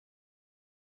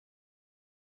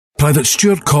Private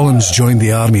Stuart Collins joined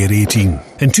the army at 18.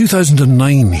 In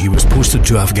 2009, he was posted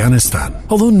to Afghanistan.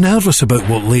 Although nervous about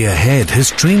what lay ahead,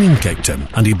 his training kicked in,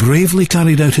 and he bravely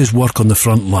carried out his work on the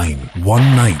front line.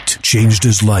 One night changed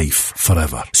his life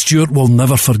forever. Stuart will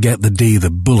never forget the day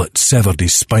the bullet severed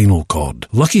his spinal cord.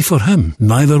 Lucky for him,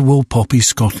 neither will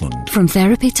Poppyscotland. From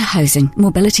therapy to housing,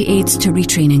 mobility aids to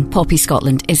retraining,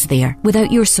 Poppyscotland is there.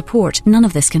 Without your support, none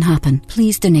of this can happen.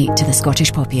 Please donate to the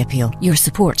Scottish Poppy Appeal. Your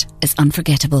support is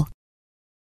unforgettable.